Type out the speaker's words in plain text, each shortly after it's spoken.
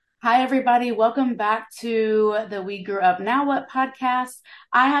Hi, everybody. Welcome back to the We Grew Up Now What podcast.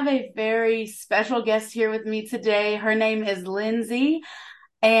 I have a very special guest here with me today. Her name is Lindsay,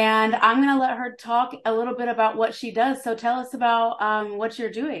 and I'm going to let her talk a little bit about what she does. So tell us about what you're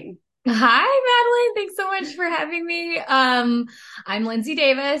doing. Hi, Madeline. Thanks so much for having me. I'm Linzay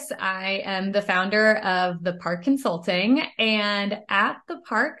Davis. I am the founder of the Park Consulting, and at the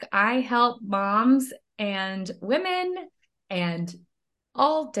park, I help moms and women and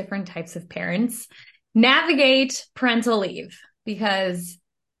all different types of parents navigate parental leave because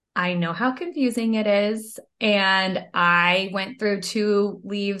I know how confusing it is. And I went through two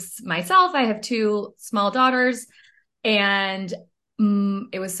leaves myself. I have two small daughters, and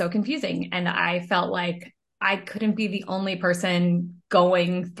it was so confusing. And I felt like I couldn't be the only person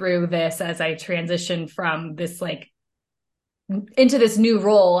going through this as I transitioned from this, like, into this new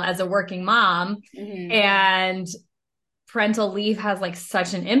role as a working mom. Mhm. And parental leave has like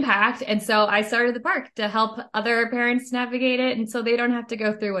such an impact. And so I started the park to help other parents navigate it. And so they don't have to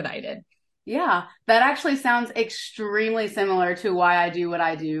go through what I did. Yeah, that actually sounds extremely similar to why I do what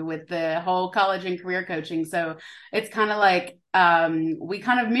I do with the whole college and career coaching. So it's kind of like we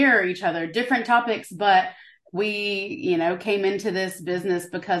kind of mirror each other, different topics, but we came into this business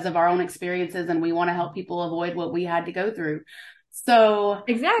because of our own experiences and we want to help people avoid what we had to go through. So with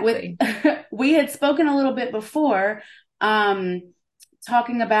Exactly. we had spoken a little bit before, um,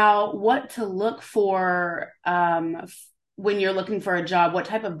 talking about what to look for when you're looking for a job, what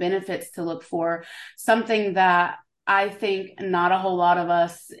type of benefits to look for. Something that I think not a whole lot of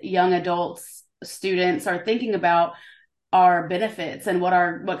us young adults, students are thinking about are benefits and what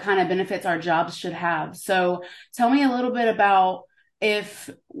kind of benefits our jobs should have. So tell me a little bit about if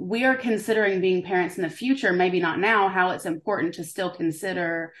we are considering being parents in the future, maybe not now, how it's important to still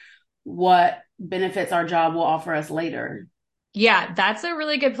consider what benefits our job will offer us later. Yeah, that's a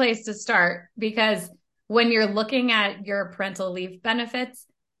really good place to start because when you're looking at your parental leave benefits,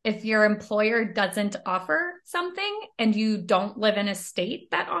 if your employer doesn't offer something and you don't live in a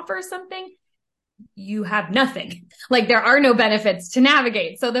state that offers something, you have nothing. Like there are no benefits to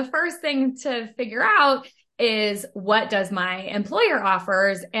navigate. So the first thing to figure out is what does my employer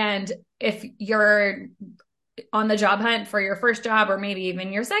offers? And if you're on the job hunt for your first job or maybe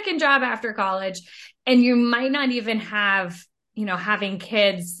even your second job after college, and you might not even have having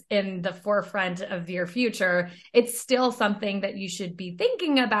kids in the forefront of your future, it's still something that you should be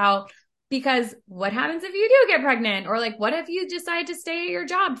thinking about because what happens if you do get pregnant? Or like, what if you decide to stay at your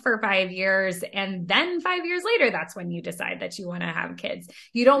job for 5 years and then 5 years later, that's when you decide that you want to have kids?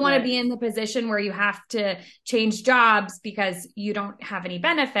 You don't want to Right. be in the position where you have to change jobs because you don't have any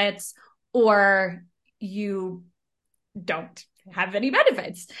benefits or you don't have any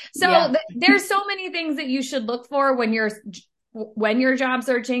benefits. So Yeah. there's so many things that you should look for when you're job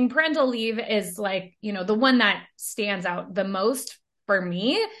searching. Parental leave is like, the one that stands out the most for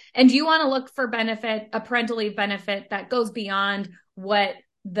me. And you want to look for a parental leave benefit that goes beyond what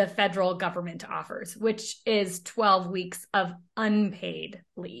the federal government offers, which is 12 weeks of unpaid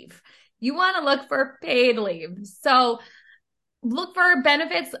leave. You want to look for paid leave. So look for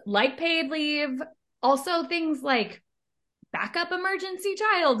benefits like paid leave, also things like backup emergency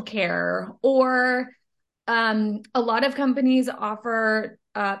childcare, or a lot of companies offer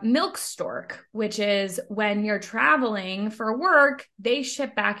milk stork, which is when you're traveling for work, they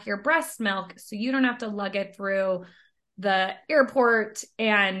ship back your breast milk so you don't have to lug it through the airport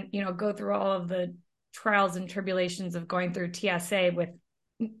and go through all of the trials and tribulations of going through TSA with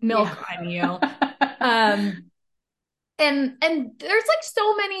Yeah. milk on you. Um, and there's like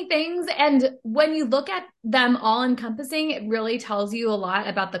so many things, and when you look at them all encompassing, it really tells you a lot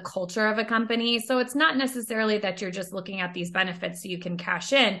about the culture of a company. So it's not necessarily that you're just looking at these benefits so you can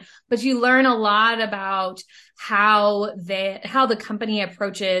cash in, but you learn a lot about how the company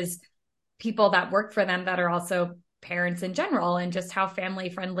approaches people that work for them that are also parents in general, and just how family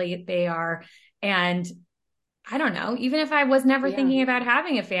friendly they are. And I don't know, even if I was never Yeah. thinking about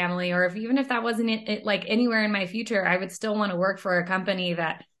having a family, or if even if that wasn't like anywhere in my future, I would still want to work for a company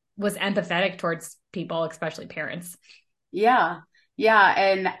that was empathetic towards people, especially parents. Yeah. Yeah.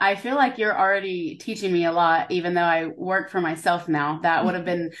 And I feel like you're already teaching me a lot, even though I work for myself now. That would have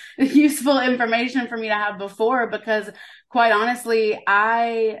been useful information for me to have before because, quite honestly,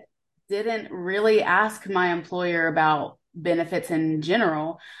 I didn't really ask my employer about benefits in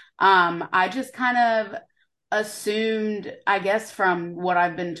general. I just kind of assumed, I guess, from what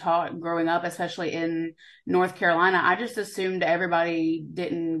I've been taught growing up, especially in North Carolina, I just assumed everybody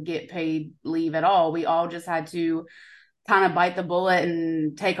didn't get paid leave at all. We all just had to kind of bite the bullet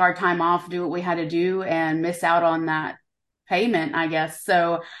and take our time off, do what we had to do, and miss out on that payment, I guess.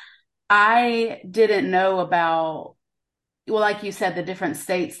 So I didn't know about, well, like you said, the different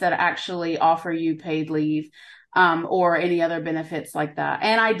states that actually offer you paid leave, or any other benefits like that.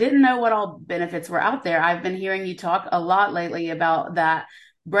 And I didn't know what all benefits were out there. I've been hearing you talk a lot lately about that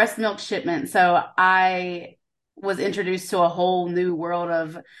breast milk shipment. So I was introduced to a whole new world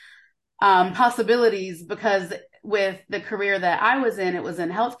of possibilities, because with the career that I was in, it was in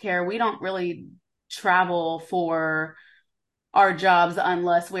healthcare. We don't really travel for our jobs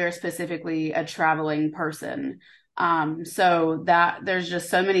unless we're specifically a traveling person. So that there's just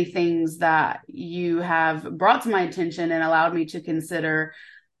so many things that you have brought to my attention and allowed me to consider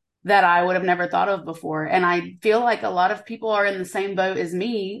that I would have never thought of before. And I feel like a lot of people are in the same boat as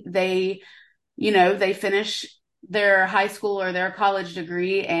me. They finish their high school or their college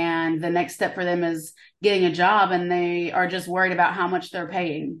degree, and the next step for them is getting a job, and they are just worried about how much they're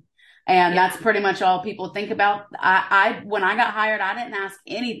paying. And Yeah. that's pretty much all people think about. When I got hired, I didn't ask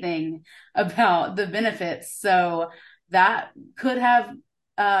anything about the benefits. So that could have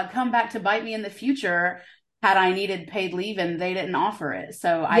come back to bite me in the future had I needed paid leave and they didn't offer it.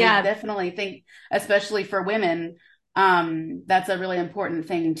 So I Yeah. definitely think, especially for women, that's a really important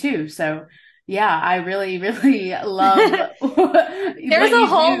thing too. So yeah, I really, really love There's what a you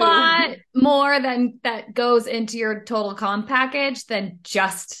whole do. lot more than that goes into your total comp package than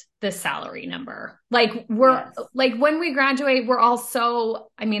just the salary number. Like we're Yes. like when we graduate, we're all so,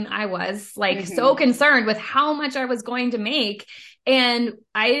 I mean, I was like so Hmm. concerned with how much I was going to make. And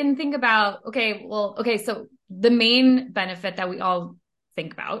I didn't think about, okay, so the main benefit that we all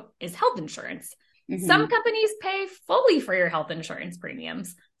think about is health insurance. Some Hmm. companies pay fully for your health insurance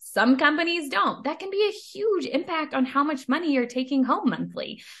premiums. Some companies don't. That can be a huge impact on how much money you're taking home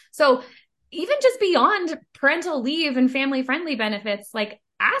monthly. So, even just beyond parental leave and family friendly benefits, like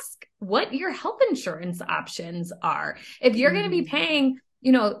ask what your health insurance options are. If you're going to be Hmm. paying,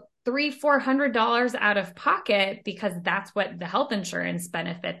 $300-400 out of pocket because that's what the health insurance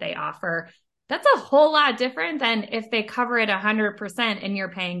benefit they offer, that's a whole lot different than if they cover it 100% and you're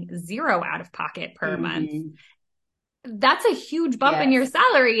paying zero out of pocket per month. Hmm. That's a huge bump in your Yes.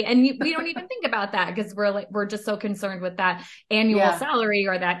 salary, and we don't even think about that because we're just so concerned with that annual Yeah. salary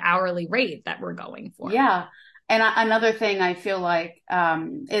or that hourly rate that we're going for. Yeah. And another thing I feel like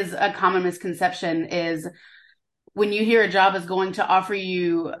is a common misconception is when you hear a job is going to offer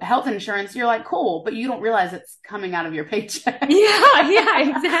you health insurance, you're like, cool, but you don't realize it's coming out of your paycheck. Yeah,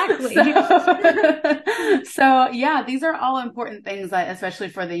 exactly. So yeah, these are all important things that, especially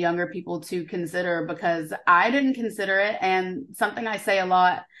for the younger people to consider, because I didn't consider it. And something I say a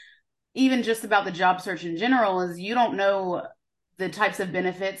lot, even just about the job search in general, is you don't know the types of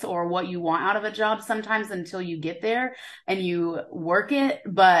benefits or what you want out of a job sometimes until you get there and you work it.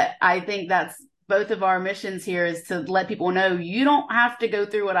 But I think that's both of our missions here, is to let people know you don't have to go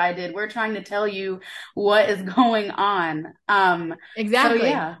through what I did. We're trying to tell you what is going on. So Exactly.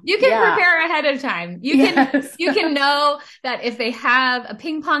 yeah, You can yeah, prepare ahead of time. You can yes. you can know that if they have a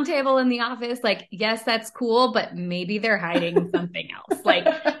ping pong table in the office, like yes, that's cool, but maybe they're hiding something else. Like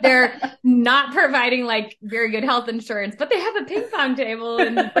they're not providing like very good health insurance, but they have a ping pong table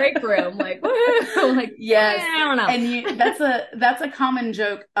in the break room. Like, woo, like Yes. I don't know. And that's a common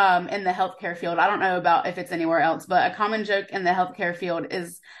joke in the healthcare field. I don't know about if it's anywhere else, but a common joke in the healthcare field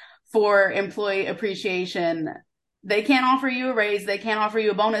is for employee appreciation. They can't offer you a raise, they can't offer you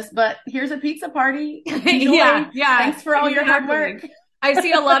a bonus, but here's a pizza party. Yeah, Enjoy. yeah, Thanks for all your hard work. exactly. I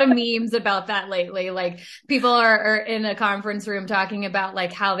see a lot of memes about that lately. Like people are in a conference room talking about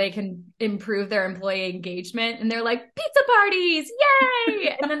like how they can improve their employee engagement, and they're like pizza parties,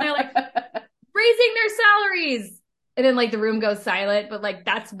 yay! And then they're like raising their salaries, and then like the room goes silent. But like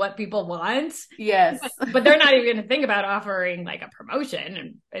that's what people want. Yes. But they're not even going to think about offering like a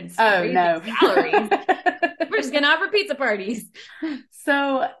promotion and Oh raising no. salaries. We're just going to offer pizza parties.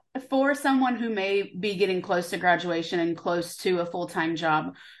 So, for someone who may be getting close to graduation and close to a full-time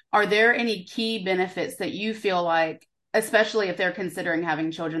job, are there any key benefits that you feel like, especially if they're considering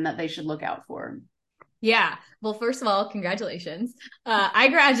having children, that they should look out for? Yeah. Well, first of all, congratulations. I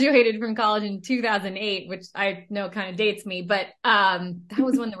graduated from college in 2008, which I know kind of dates me, but that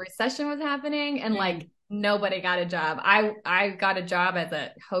was when the recession was happening and like Mm. nobody got a job. I got a job as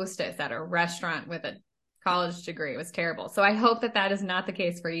a hostess at a restaurant with a college degree. It was terrible. So I hope that that is not the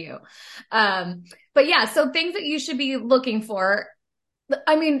case for you. But yeah, so things that you should be looking for.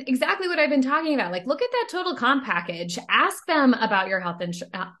 I mean, exactly what I've been talking about. Like, look at that total comp package. Ask them about your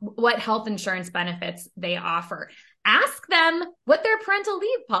what health insurance benefits they offer. ask them what their parental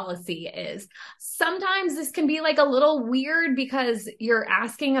leave policy is. Sometimes this can be like a little weird because you're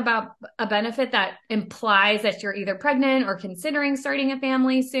asking about a benefit that implies that you're either pregnant or considering starting a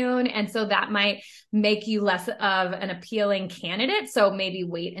family soon. And so that might make you less of an appealing candidate. So maybe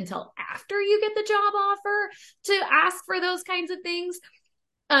wait until after you get the job offer to ask for those kinds of things.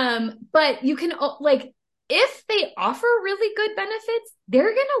 But you can, like, if they offer really good benefits,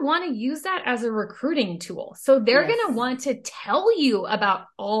 they're going to want to use that as a recruiting tool. So they're Yes. going to want to tell you about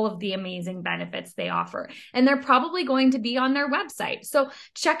all of the amazing benefits they offer. And they're probably going to be on their website. So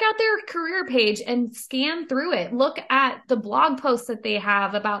check out their career page and scan through it. Look at the blog posts that they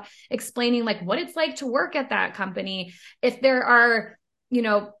have about explaining like what it's like to work at that company. If there are,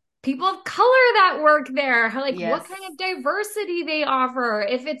 people of color that work there, like Yes. what kind of diversity they offer.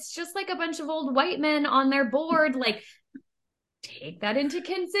 If it's just like a bunch of old white men on their board, like take that into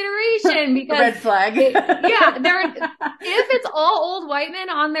consideration because red flag. If it's all old white men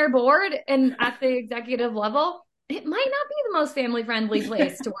on their board and at the executive level, it might not be the most family friendly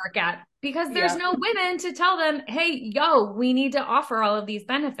place to work at because there's no women to tell them, hey, we need to offer all of these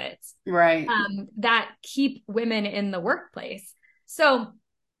benefits. Right. That keep women in the workplace. So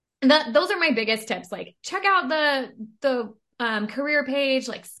those are my biggest tips. Like check out the career page,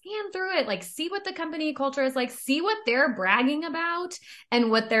 like scan through it, like see what the company culture is like, see what they're bragging about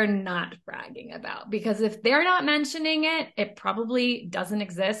and what they're not bragging about. Because if they're not mentioning it, it probably doesn't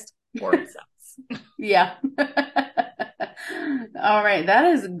exist or it sucks. Yeah. All right. That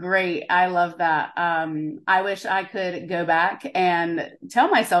is great. I love that. I wish I could go back and tell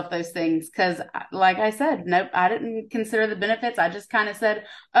myself those things because, like I said, nope, I didn't consider the benefits. I just kind of said,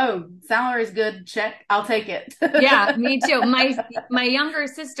 oh, salary's good. Check. I'll take it. Yeah, me too. My younger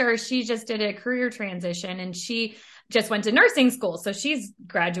sister, she just did a career transition and she just went to nursing school. So she's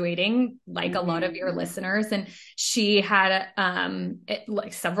graduating like a lot of your listeners. And she had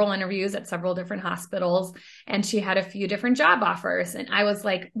like several interviews at several different hospitals and she had a few different job offers. And I was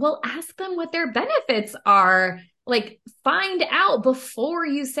like, well, ask them what their benefits are. Like find out before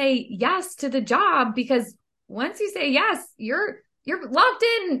you say yes to the job, because once you say yes, you're locked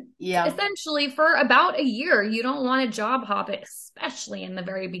in essentially for about a year. You don't want to job hop, especially in the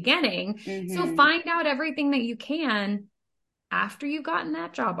very beginning. Mm-hmm. So find out everything that you can after you've gotten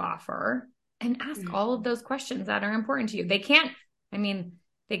that job offer and ask all of those questions that are important to you.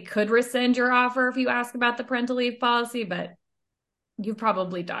 They could rescind your offer if you ask about the parental leave policy, but you've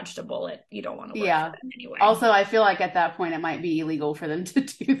probably dodged a bullet. You don't want to work for them anyway. Also, I feel like at that point, it might be illegal for them to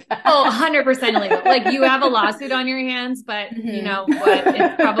do that. Oh, 100% illegal. Like you have a lawsuit on your hands, but you know what?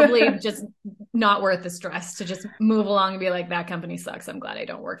 It's probably just not worth the stress to just move along and be like, that company sucks. I'm glad I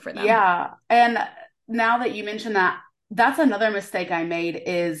don't work for them. Yeah. And now that you mention that, that's another mistake I made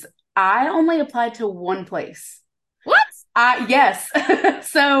is I only applied to one place. What? Yes.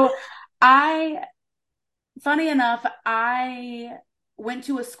 So funny enough, I went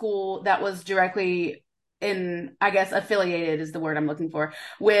to a school that was directly I guess affiliated is the word I'm looking for,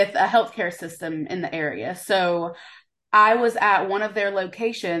 with a healthcare system in the area. So I was at one of their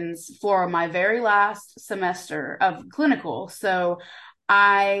locations for my very last semester of clinical. So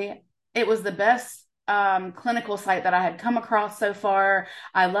it was the best clinical site that I had come across so far.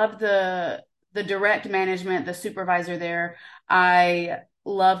 I loved the direct management, the supervisor there. I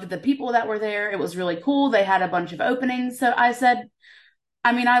loved the people that were there. It was really cool. They had a bunch of openings. So I said,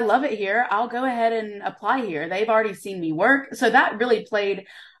 I love it here. I'll go ahead and apply here. They've already seen me work. So that really played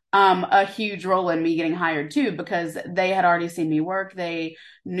a huge role in me getting hired too, because they had already seen me work. They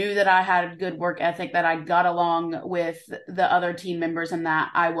knew that I had a good work ethic, that I got along with the other team members, and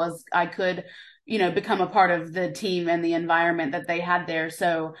that I could, become a part of the team and the environment that they had there.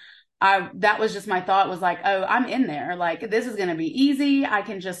 So that was just my thought, was like, oh, I'm in there. Like, this is going to be easy. I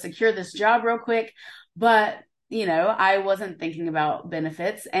can just secure this job real quick. But I wasn't thinking about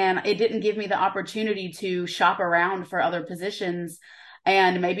benefits, and it didn't give me the opportunity to shop around for other positions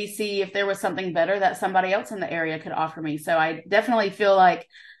and maybe see if there was something better that somebody else in the area could offer me. So I definitely feel like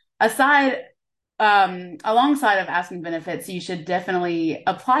alongside of asking benefits, you should definitely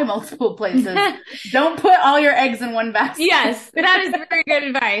apply multiple places. Don't put all your eggs in one basket. Yes, that is very good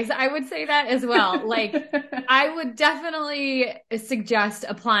advice. I would say that as well. Like, I would definitely suggest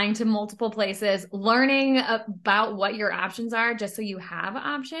applying to multiple places, learning about what your options are, just so you have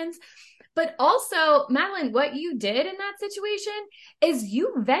options. But also, Madeline, what you did in that situation is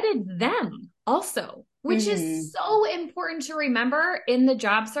you vetted them also, which is so important to remember in the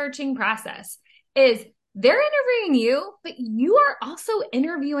job searching process. Is they're interviewing you, but you are also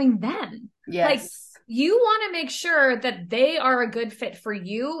interviewing them. Yes. Like, you want to make sure that they are a good fit for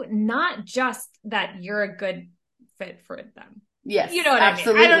you, not just that you're a good fit for them. Yes, You know what I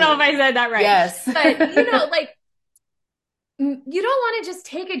mean? I don't know if absolutely. I said that right. Yes. But, you know, like, you don't want to just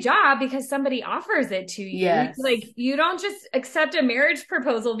take a job because somebody offers it to you. Yes. Like, you don't just accept a marriage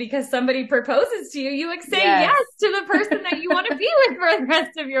proposal because somebody proposes to you. You say yes Yes. to the person that you want to be with for the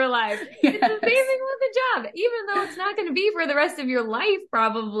rest of your life. It's the same Yes. thing with a job, even though it's not going to be for the rest of your life,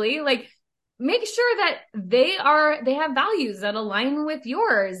 probably. Like, make sure that they have values that align with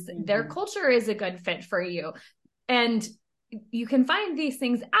yours. Their Mhm. culture is a good fit for you. And you can find these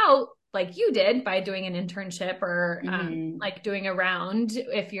things out like you did by doing an internship or Mhm. like doing a round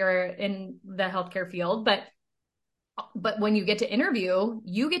if you're in the healthcare field. But when you get to interview,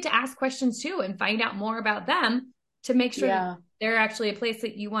 you get to ask questions too and find out more about them to make sure that Yeah. they're actually a place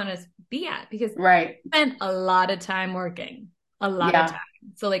that you want to be at, because Right. you spend a lot of time working, a lot of Yeah. time.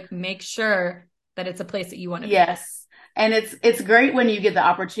 So like make sure that it's a place that you want to be. Yes. And it's great when you get the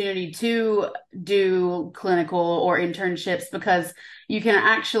opportunity to do clinical or internships because you can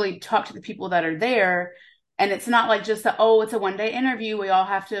actually talk to the people that are there. And it's not like just it's a 1 day interview. We all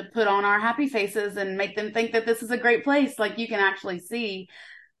have to put on our happy faces and make them think that this is a great place. Like you can actually see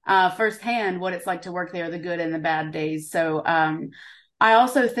firsthand what it's like to work there, the good and the bad days. So I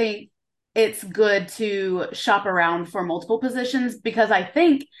also think it's good to shop around for multiple positions because I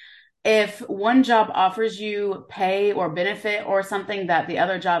think if one job offers you pay or benefit or something that the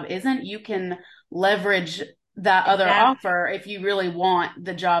other job isn't, you can leverage that other Exactly. offer if you really want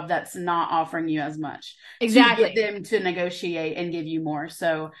the job that's not offering you as much to get Exactly. them to negotiate and give you more.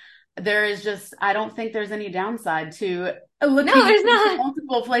 So there is just, I don't think there's any downside to No, looking there's into not.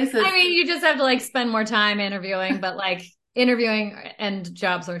 multiple places. I mean, you just have to like spend more time interviewing, but like interviewing and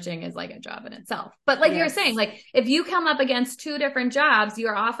job searching is like a job in itself. But like you're saying, Yes. like if you come up against two different jobs,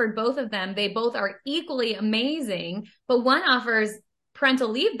 you're offered both of them. They both are equally amazing, but one offers parental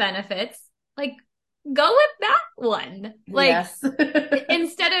leave benefits. Like go with that one. Like Yes.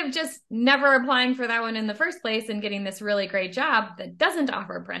 instead of just never applying for that one in the first place and getting this really great job that doesn't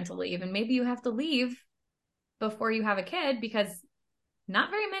offer parental leave. And maybe you have to leave before you have a kid because not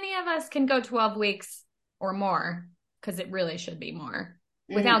very many of us can go 12 weeks or more, because it really should be more,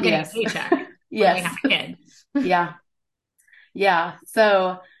 without getting a Yes. paycheck when we have Yes. a kid. Yeah. Yeah.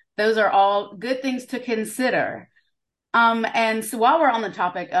 So those are all good things to consider. And so while we're on the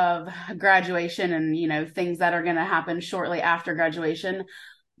topic of graduation and, things that are going to happen shortly after graduation,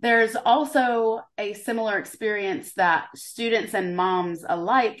 there's also a similar experience that students and moms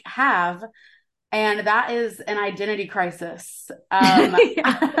alike have, and that is an identity crisis.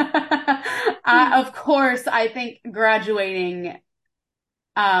 Yeah. Of course, I think graduating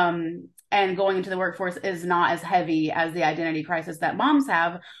and going into the workforce is not as heavy as the identity crisis that moms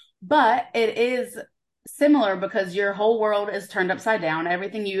have, but it is similar because your whole world is turned upside down.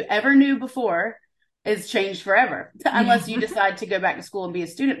 Everything you ever knew before is changed forever, Yeah. unless you decide to go back to school and be a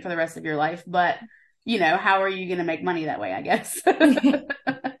student for the rest of your life. But, how are you going to make money that way, I guess?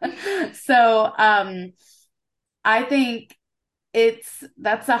 So, I think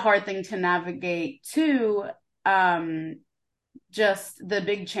that's a hard thing to navigate too. Um, just the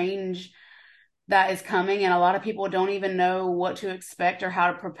big change that is coming, and a lot of people don't even know what to expect or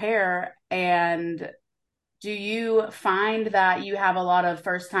how to prepare. And do you find that you have a lot of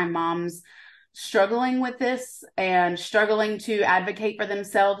first time moms struggling with this and struggling to advocate for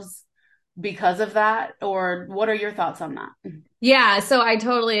themselves because of that? Or what are your thoughts on that? Yeah, so I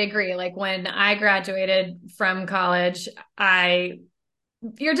totally agree. Like when I graduated from college, I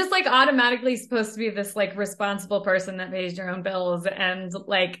you're just like automatically supposed to be this like responsible person that pays your own bills and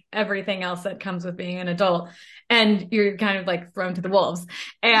like everything else that comes with being an adult. And you're kind of like thrown to the wolves.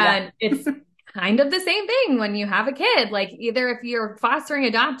 Yeah. And it's kind of the same thing when you have a kid. Like either if you're fostering,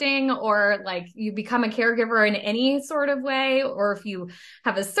 adopting, or like you become a caregiver in any sort of way, or if you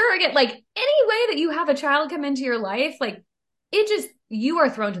have a surrogate, like any way that you have a child come into your life, like it just you are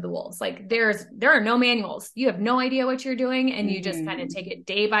thrown to the wolves. Like there are no manuals. You have no idea what you're doing and you just kind of Mm-hmm. take it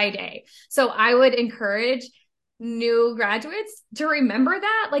day by day. So I would encourage new graduates to remember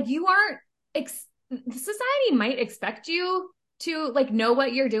that like you aren't society might expect you to like know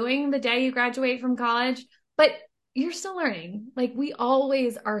what you're doing the day you graduate from college, but you're still learning. Like we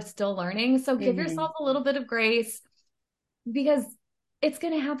always are still learning. So give Mm-hmm. yourself a little bit of grace because it's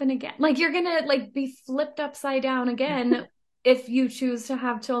going to happen again. Like you're going to like be flipped upside down again if you choose to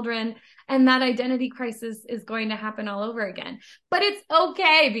have children, and that identity crisis is going to happen all over again. But it's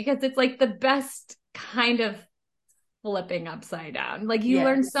okay because it's like the best kind of flipping upside down. Like you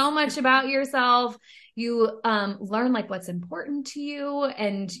learn Yes. so much about yourself. You learn like what's important to you,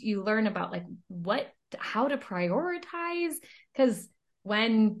 and you learn about like how to prioritize, because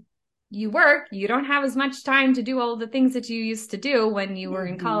when you work, you don't have as much time to do all the things that you used to do when you were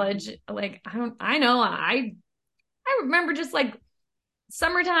in college. Like, I remember just like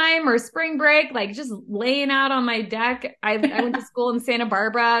summertime or spring break, like just laying out on my deck. I went to school in Santa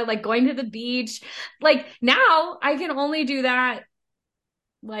Barbara, like going to the beach. Like now I can only do that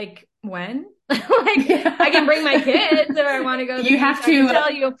like when? Like I can bring my kids if I want to go to the You beach. have I can to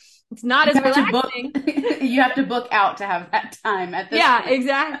tell you it's not as book relaxing. you have to book out to have that time at this Yeah, point.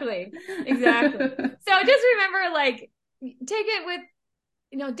 exactly. Exactly. So just remember, like, take it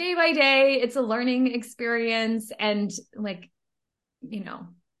with, day by day. It's a learning experience, and like,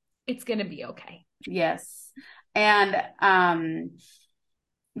 it's gonna be okay. Yes. And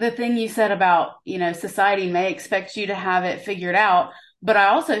the thing you said about, society may expect you to have it figured out, but I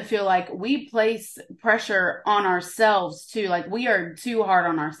also feel like we place pressure on ourselves too. Like we are too hard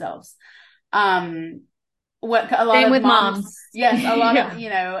on ourselves. Um, what a lot Same of with moms, moms. yes, a lot of,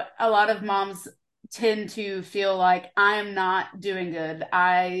 Yeah. a lot of moms tend to feel like I am not doing good.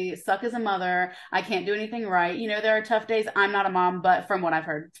 I suck as a mother. I can't do anything right. There are tough days. I'm not a mom, but from what I've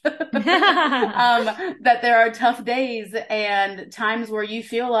heard, that there are tough days and times where you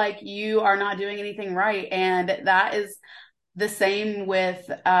feel like you are not doing anything right. And that is the same with,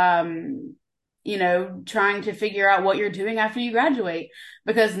 trying to figure out what you're doing after you graduate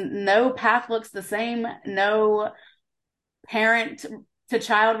because no path looks the same. No parent to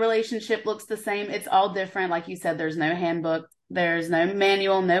child relationship looks the same. It's all different. Like you said, there's no handbook, there's no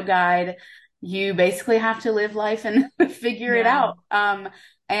manual, no guide. You basically have to live life and figure it Yeah. out.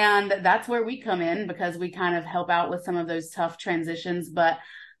 And that's where we come in because we kind of help out with some of those tough transitions. But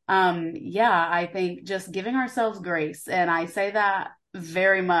yeah, I think just giving ourselves grace. And I say that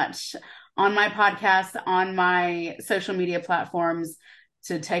very much on my podcast, on my social media platforms,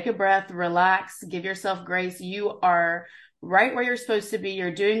 to take a breath, relax, give yourself grace. You are right where you're supposed to be.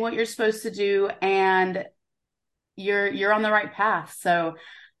 You're doing what you're supposed to do, and you're on the right path. So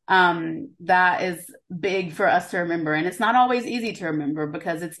that is big for us to remember. And it's not always easy to remember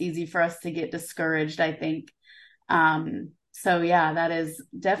because it's easy for us to get discouraged, I think. So yeah, that is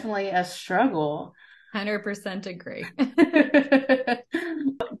definitely a struggle. 100% agree.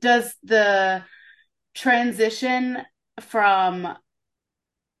 Does the transition from,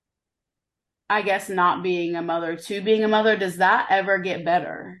 I guess, not being a mother to being a mother, does that ever get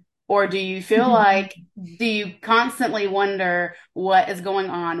better? Or do you feel like, do you constantly wonder what is going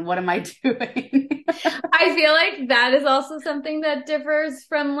on? What am I doing? I feel like that is also something that differs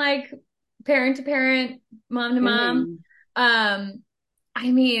from like parent to parent, mom to mom. Mhm.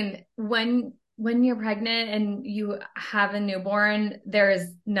 I mean, when you're pregnant and you have a newborn, there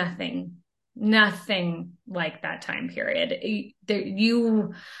is nothing like that time period.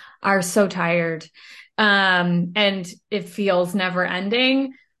 You are so tired. And it feels never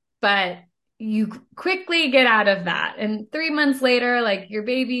ending, but you quickly get out of that. And 3 months later, like your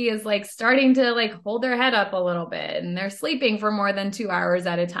baby is like starting to like hold their head up a little bit and they're sleeping for more than 2 hours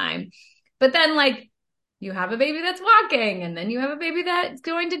at a time. But then like you have a baby that's walking, and then you have a baby that's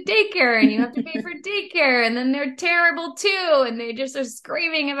going to daycare, and you have to pay for daycare, and then they're terrible too, and they just are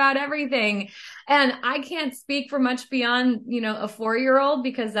screaming about everything. And I can't speak for much beyond, a 4-year-old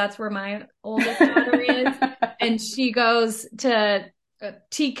because that's where my oldest daughter is. And she goes to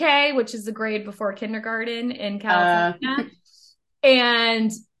TK, which is the grade before kindergarten in uh, California.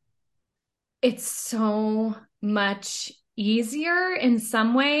 And it's so much easier in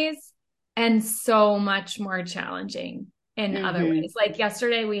some ways and so much more challenging in other mhm. ways. Like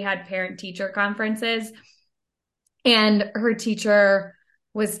yesterday, we had parent teacher conferences, and her teacher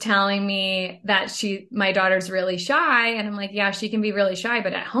was telling me that my daughter's really shy. And I'm like, yeah, she can be really shy,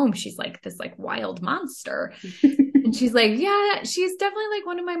 but at home, she's like this like wild monster. And she's like, yeah, she's definitely like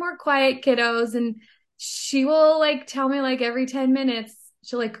one of my more quiet kiddos. And she will like tell me like every 10 minutes,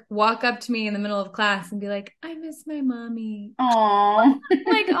 she'll like walk up to me in the middle of class and be like, I miss my mommy. Aw.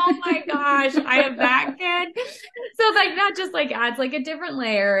 Like, oh my gosh, I have that kid. So like that just like adds like a different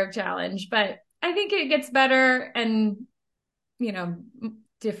layer of challenge, but I think it gets better and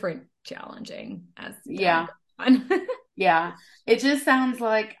different challenging as time Yeah. goes on. Yeah. It just sounds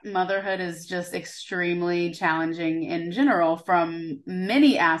like motherhood is just extremely challenging in general from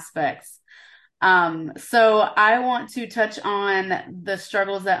many aspects. So I want to touch on the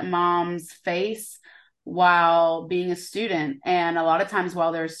struggles that moms face while being a student. And a lot of times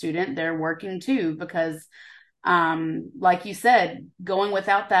while they're a student, they're working too, because, like you said, going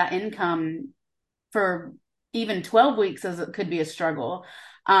without that income for even 12 weeks could be a struggle.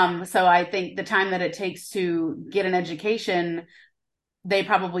 So I think the time that it takes to get an education, they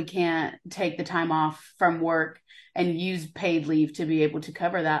probably can't take the time off from work and use paid leave to be able to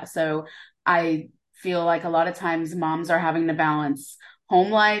cover that. So I feel like a lot of times moms are having to balance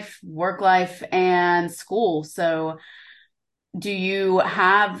home life, work life, and school. So do you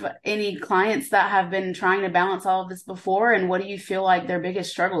have any clients that have been trying to balance all of this before? And what do you feel like their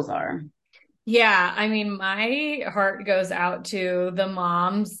biggest struggles are? Yeah, I mean, my heart goes out to the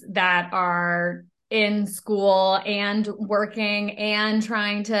moms that are in school and working and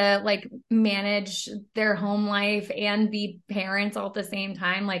trying to like manage their home life and be parents all at the same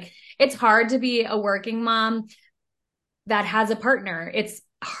time. Like, it's hard to be a working mom that has a partner. It's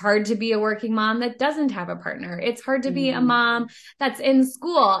hard to be a working mom that doesn't have a partner. It's hard to be a Mm-hmm. mom that's in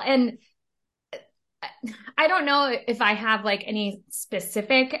school. And I don't know if I have like any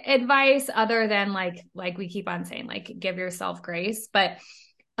specific advice other than like we keep on saying, like, give yourself grace. But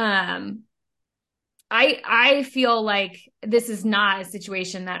um I feel like this is not a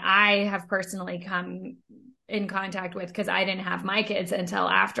situation that I have personally come in contact with, because I didn't have my kids until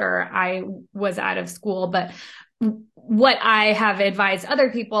after I was out of school. But what I have advised other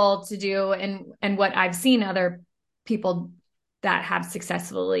people to do, and what I've seen other people that have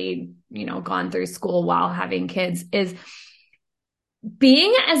successfully, gone through school while having kids, is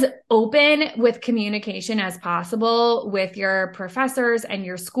being as open with communication as possible with your professors and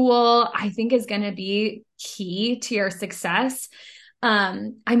your school, I think, is going to be key to your success. I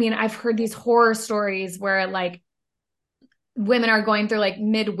mean, I've heard these horror stories where like women are going through like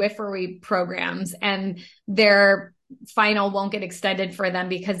midwifery programs and their final won't get extended for them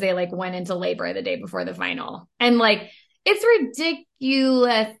because they like went into labor the day before the final. And like, it's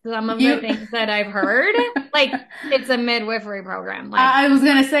ridiculous, some of the things that I've heard. Like, it's a midwifery program. Like, I was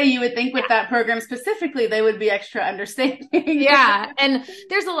going to say, you would think with yeah. that program specifically, they would be extra understanding. Yeah. And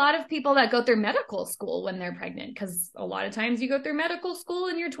there's a lot of people that go through medical school when they're pregnant, because a lot of times you go through medical school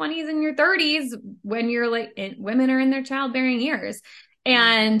in your 20s and your 30s when you're like, women are in their childbearing years.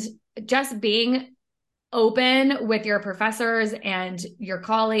 And just being open with your professors and your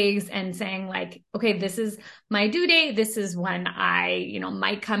colleagues and saying like, okay, this is my due date. This is when I,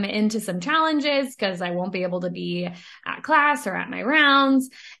 might come into some challenges because I won't be able to be at class or at my rounds,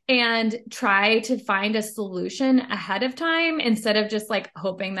 and try to find a solution ahead of time instead of just like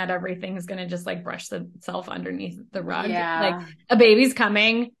hoping that everything's going to just like brush itself underneath the rug. Like, Yeah. a baby's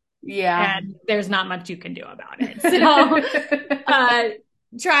coming Yeah. and there's not much you can do about it. So,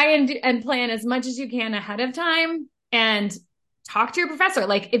 try and plan as much as you can ahead of time, and talk to your professor.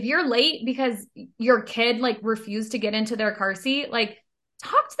 Like, if you're late because your kid like refused to get into their car seat, like,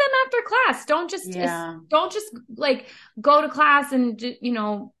 talk to them after class. Don't just like go to class and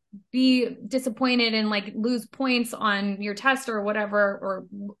be disappointed and like lose points on your test or whatever. Or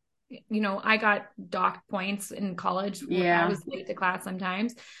I got docked points in college when I was late to class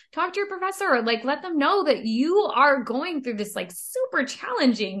sometimes. Talk to your professor, or like let them know that you are going through this like super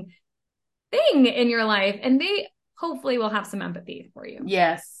challenging thing in your life, and they hopefully will have some empathy for you.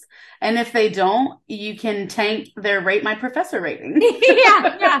 Yes. And if they don't, you can tank their Rate My Professor rating.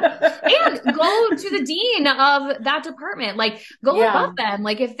 Yeah. And go to the dean of that department. Like, go above them.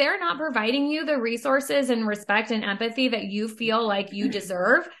 Like, if they're not providing you the resources and respect and empathy that you feel like you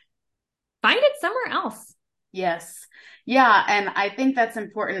deserve, find it somewhere else. Yes. Yeah. And I think that's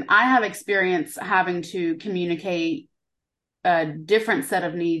important. I have experience having to communicate a different set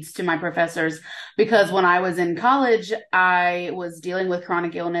of needs to my professors, because when I was in college, I was dealing with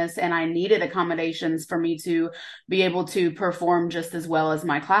chronic illness and I needed accommodations for me to be able to perform just as well as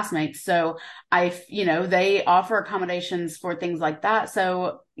my classmates. So they offer accommodations for things like that.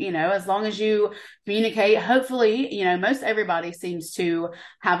 So, as long as you communicate, hopefully, most everybody seems to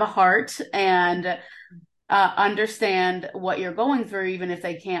have a heart and understand what you're going through, even if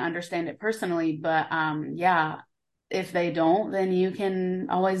they can't understand it personally. But if they don't, then you can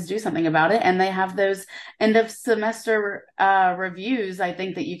always do something about it. And they have those end of semester reviews, I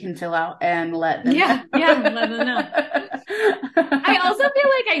think, that you can fill out and let them know. Let them know. I also feel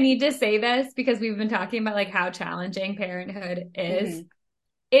like I need to say this because we've been talking about like how challenging parenthood is. Mm-hmm.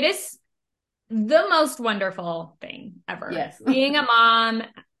 It is the most wonderful thing ever. Yes. Being a mom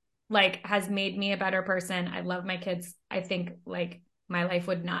like has made me a better person. I love my kids. I think like my life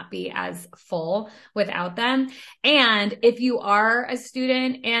would not be as full without them. And if you are a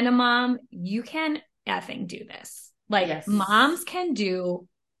student and a mom, you can effing do this. Like, moms can do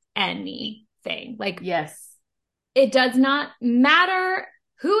anything. Like, it does not matter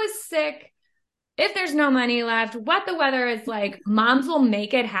who is sick, if there's no money left, what the weather is like, moms will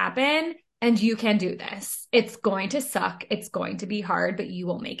make it happen. And you can do this. It's going to suck. It's going to be hard, but you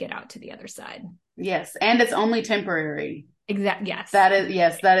will make it out to the other side. Yes. And it's only temporary. Yes. That is,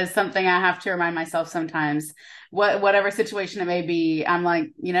 yes, that is something I have to remind myself sometimes. Whatever situation it may be, I'm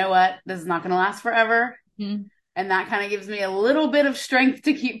like, you know what? This is not going to last forever. Mhm. And that kind of gives me a little bit of strength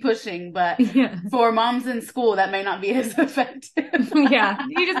to keep pushing. But Yeah. for moms in school, that may not be as effective. Yeah.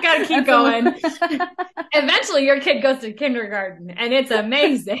 You just got to keep That's going. Eventually, your kid goes to kindergarten and it's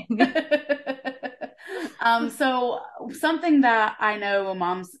amazing. so something that I know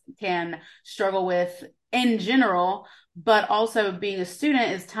moms can struggle with in general, but also being a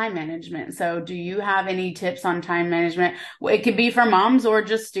student is time management. So do you have any tips on time management? It could be for moms or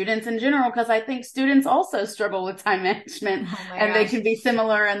just students in general, because I think students also struggle with time management Oh my and they gosh. can be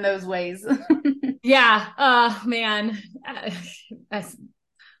similar in those ways. Yeah. Oh, man. Uh,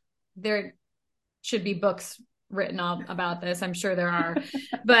 there should be books written all about this. I'm sure there are.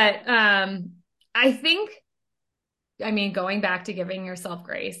 But I think, I mean, going back to giving yourself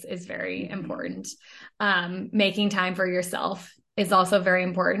grace is very Mhm. important. Making time for yourself is also very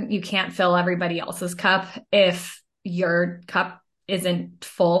important. You can't fill everybody else's cup if your cup isn't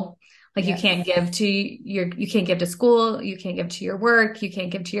full. Like you Yes. can't give to you can't give to school, you can't give to your work, you can't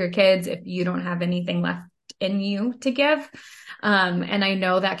give to your kids if you don't have anything left in you to give. And I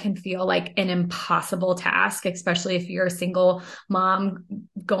know that can feel like an impossible task, especially if you're a single mom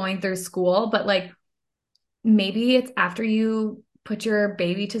going through school, but like maybe it's after you put your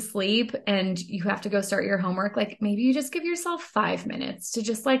baby to sleep and you have to go start your homework. Like maybe you just give yourself 5 minutes to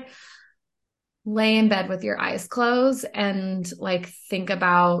just like lay in bed with your eyes closed and like think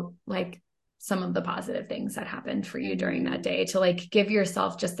about like some of the positive things that happened for you during that Mhm. day, to like give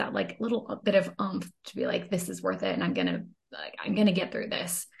yourself just that like little bit of to be like, this is worth it and I'm gonna get through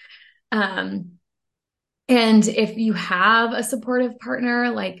this. Um, and if you have a supportive partner,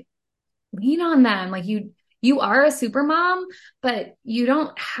 like lean on them. Like you are a super mom, but you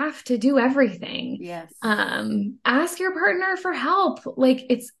don't have to do everything. Yes. Ask your partner for help. Like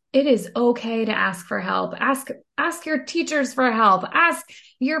it is okay to ask for help. Ask your teachers for help. Ask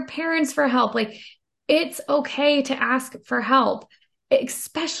your parents for help. Like it's okay to ask for help,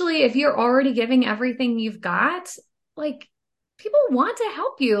 especially if you're already giving everything you've got. Like people want to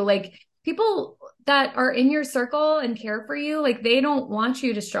help you. Like people that are in your circle and care for you, like they don't want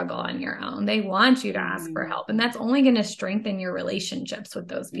you to struggle on your own. They want you to ask for Mhm. help. And that's only going to strengthen your relationships with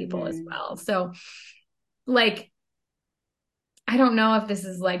those people as Mhm. well. So, like, I don't know if this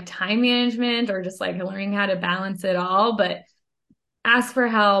is like time management or just like learning how to balance it all, but ask for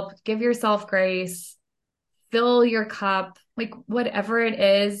help, give yourself grace, fill your cup, like whatever it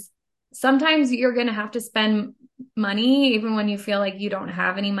is. Sometimes you're going to have to spend money even when you feel like you don't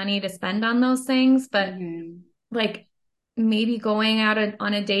have any money to spend on those things, but Mhm. like maybe going out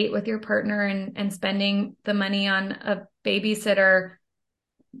on a date with your partner and spending the money on a babysitter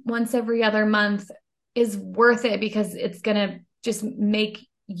once every other month is worth it because it's going to just make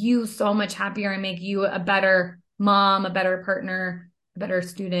you so much happier and make you a better mom, a better partner, a better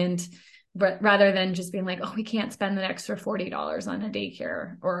student, but rather than just being like, oh, we can't spend the extra $40 on a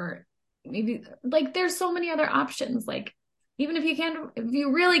daycare, or maybe like there's so many other options. Like even if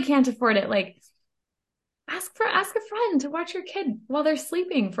you really can't afford it, like ask a friend to watch your kid while they're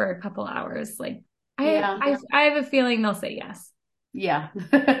sleeping for a couple hours. Like Yeah. I have a feeling they'll say yes. Yeah.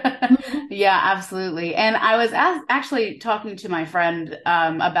 Yeah, absolutely. And I was actually talking to my friend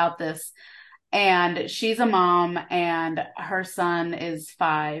about this, and she's a mom, and her son is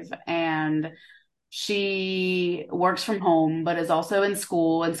 5, and she works from home, but is also in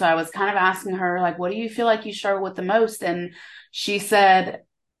school. And so I was kind of asking her, like, what do you feel like you struggle with the most? And she said,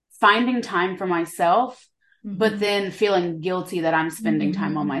 finding time for myself, but Mm-hmm. then feeling guilty that I'm spending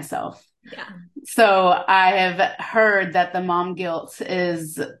time on Mm-hmm. myself. Yeah. So I have heard that the mom guilt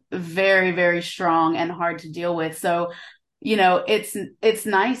is very, very strong and hard to deal with. So, it's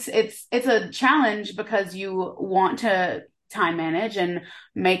nice. It's a challenge because you want to time manage and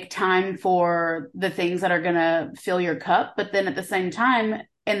make time for the things that are going to fill your cup. But then at the same time,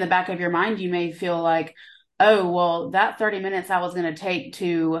 in the back of your mind, you may feel like, oh, well, that 30 minutes I was going to take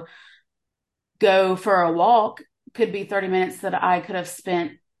to go for a walk could be 30 minutes that I could have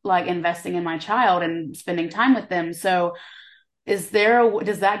spent like investing in my child and spending time with them. So does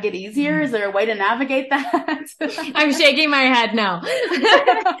that get easier? Is there a way to navigate that? I'm shaking my head no.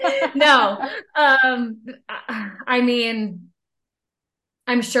 No. I mean,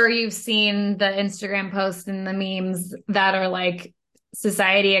 I'm sure you've seen the Instagram posts and the memes that are like,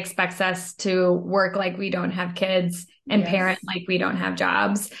 society expects us to work like we don't have kids and parent Yes. like we don't have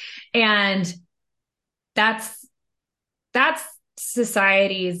jobs. And that's that's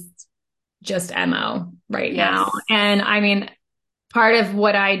society's just MO right now. Yes. And I mean, part of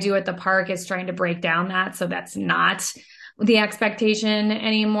what I do at the park is trying to break down that so that's not the expectation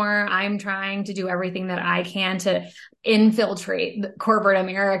anymore. I'm trying to do everything that I can to infiltrate corporate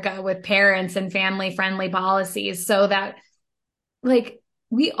America with parents and family friendly policies so that like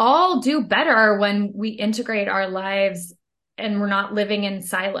we all do better when we integrate our lives and we're not living in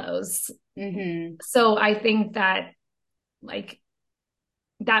silos. Mm-hmm. So I think that like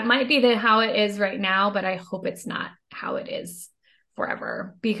that might be how it is right now, but I hope it's not how it is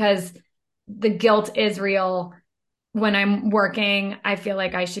forever because the guilt is real. When I'm working, I feel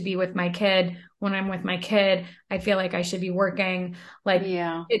like I should be with my kid. When I'm with my kid, I feel like I should be working. Like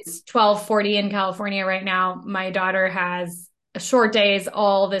Yeah. it's 12:40 in California right now. My daughter has short days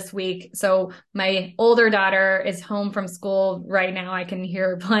all this week. So my older daughter is home from school right now. I can hear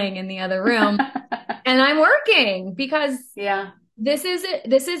her playing in the other room and I'm working because Yeah. this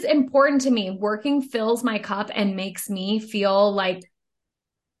is important to me. Working fills my cup and makes me feel like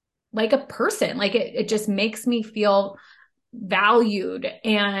a person. Like it just makes me feel valued.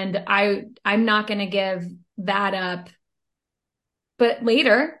 And I'm not going to give that up. But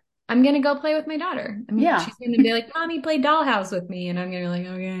later, I'm going to go play with my daughter. I mean, Yeah. she's going to be like, Mommy, play dollhouse with me. And I'm going to be like,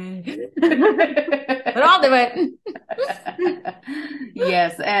 okay. But I'll do it.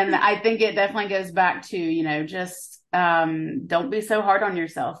 Yes, and I think it definitely goes back to, just don't be so hard on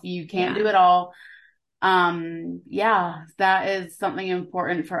yourself. You can't Yeah. do it all. Yeah, that is something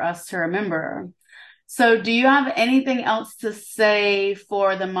important for us to remember. So, do you have anything else to say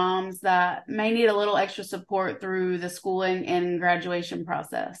for the moms that may need a little extra support through the schooling and graduation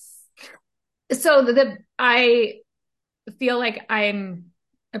process? So I feel like I'm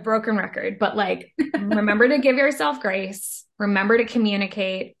a broken record, but like remember to give yourself grace, remember to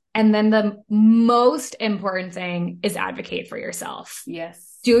communicate, and then the most important thing is advocate for yourself.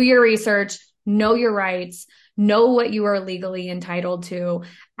 Yes. Do your research, know your rights, know what you are legally entitled to,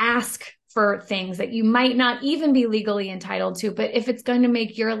 ask for things that you might not even be legally entitled to, but if it's going to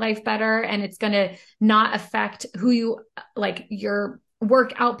make your life better and it's going to not affect who you like your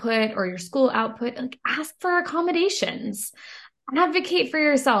work output or your school output, like ask for accommodations. Advocate for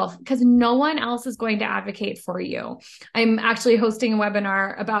yourself because no one else is going to advocate for you. I'm actually hosting a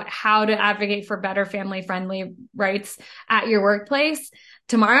webinar about how to advocate for better family friendly rights at your workplace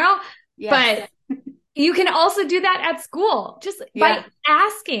tomorrow. Yes. But you can also do that at school just by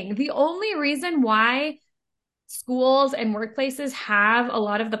asking. The only reason why schools and workplaces have a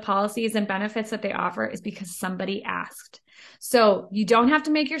lot of the policies and benefits that they offer is because somebody asked. So you don't have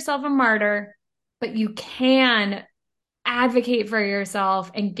to make yourself a martyr, but you can advocate for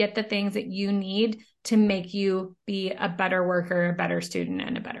yourself and get the things that you need to make you be a better worker, a better student,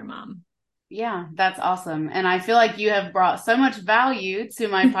 and a better mom. Yeah, that's awesome. And I feel like you have brought so much value to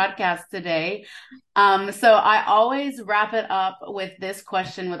my podcast today. So I always wrap it up with this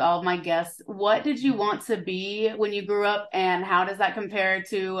question with all of my guests. What did you want to be when you grew up, and how does that compare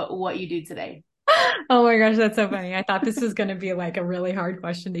to what you do today? Oh my gosh, that's so funny. I thought this was going to be like a really hard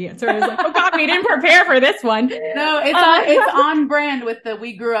question to answer. I was like, oh God, we didn't prepare for this one. No, it's on brand with the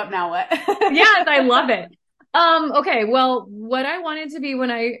we grew up now what? Yes, I love it. Okay, well, what I wanted to be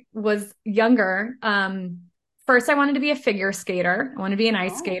when I was younger, first I wanted to be a figure skater. I wanted to be an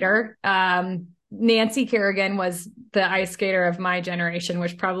ice skater. Nancy Kerrigan was the ice skater of my generation,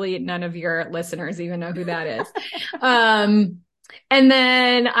 which probably none of your listeners even know who that is. And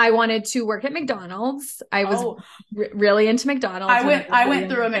then I wanted to work at McDonald's. I was really into McDonald's. I went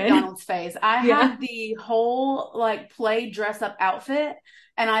through a McDonald's phase. I had the whole like play dress up outfit,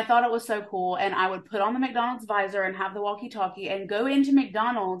 and I thought it was so cool. And I would put on the McDonald's visor and have the walkie-talkie and go into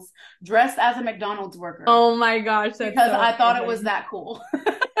McDonald's dressed as a McDonald's worker. Oh my gosh, that's because so I thought it was that cool.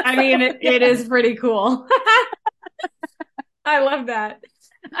 I mean, it is pretty cool. I love that.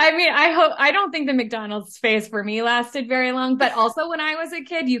 I mean, I don't think the McDonald's phase for me lasted very long, but also when I was a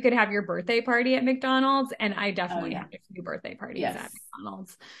kid, you could have your birthday party at McDonald's, and I definitely had a few birthday parties at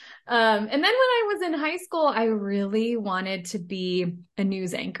McDonald's. And then when I was in high school, I really wanted to be a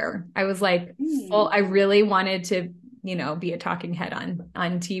news anchor. I was like, I really wanted to, be a talking head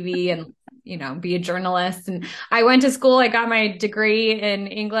on TV and, be a journalist. And I went to school, I got my degree in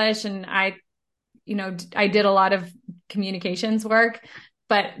English, and I did a lot of communications work.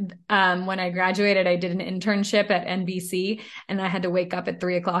 But when I graduated, I did an internship at NBC, and I had to wake up at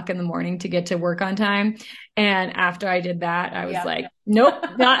 3:00 in the morning to get to work on time. And after I did that, I was like, nope,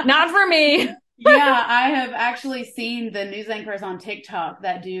 not for me. Yeah, I have actually seen the news anchors on TikTok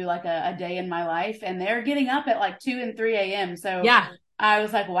that do like a day in my life, and they're getting up at like 2 and 3 a.m. So yeah. I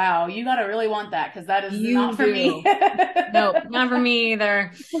was like, wow, you got to really want that because that is not You for me. do. Nope, not for me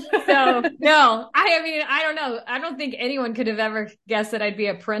either. So no, I mean, I don't know. I don't think anyone could have ever guessed that I'd be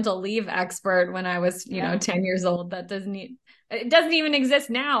a parental leave expert when I was, Yeah. 10 years old. It doesn't even exist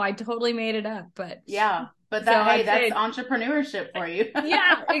now. I totally made it up. But Yeah. But so that, hey, I'd that's say, entrepreneurship for you.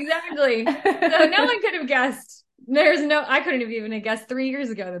 yeah, exactly. So no one could have guessed. I couldn't have even guessed 3 years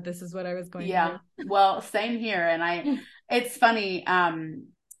ago that this is what I was going to Yeah. do. Well, same here. And it's funny.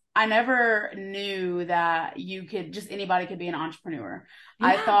 I never knew that anybody could be an entrepreneur.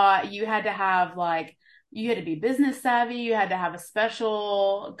 I Yeah. thought you had to have you had to be business savvy. You had to have a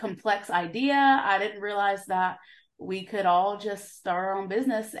special complex idea. I didn't realize that we could all just start our own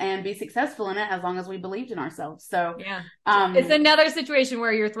business and be successful in it as long as we believed in ourselves. So, Yeah. It's um, another situation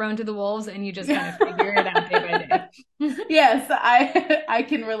where you're thrown to the wolves and you just kind of figure it out day by day. yes, I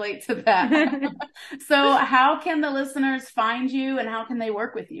can relate to that. So, how can the listeners find you and how can they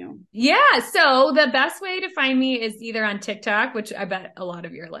work with you? Yeah. So the best way to find me is either on TikTok, which I bet a lot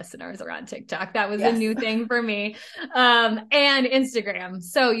of your listeners are on TikTok. That was a Yes. new thing for me. And Instagram.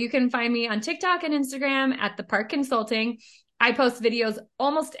 So you can find me on TikTok and Instagram at The Park Consulting. I post videos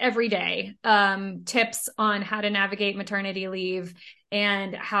almost every day, tips on how to navigate maternity leave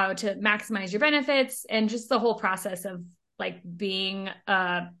and how to maximize your benefits and just the whole process of like being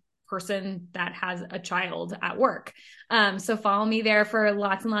a person that has a child at work. So follow me there for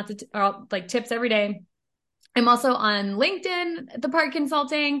lots and lots of like tips every day. I'm also on LinkedIn, The Park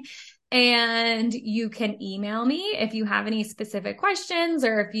Consulting, and you can email me if you have any specific questions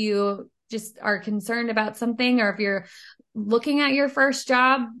or if you just are concerned about something or if you're looking at your first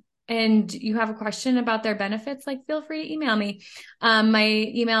job and you have a question about their benefits, like feel free to email me. My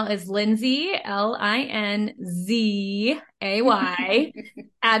email is Linzay, Linzay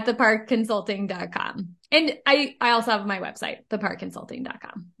at theparkconsulting.com. And I also have my website,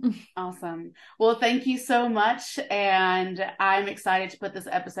 theparkconsulting.com. Awesome. Well, thank you so much. And I'm excited to put this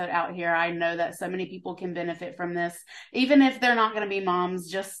episode out here. I know that so many people can benefit from this, even if they're not going to be moms,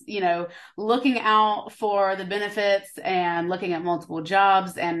 just, looking out for the benefits and looking at multiple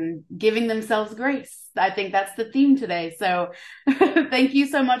jobs and giving themselves grace. I think that's the theme today. So thank you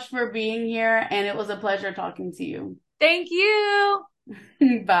so much for being here. And it was a pleasure talking to you. Thank you.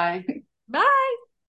 Bye. Bye.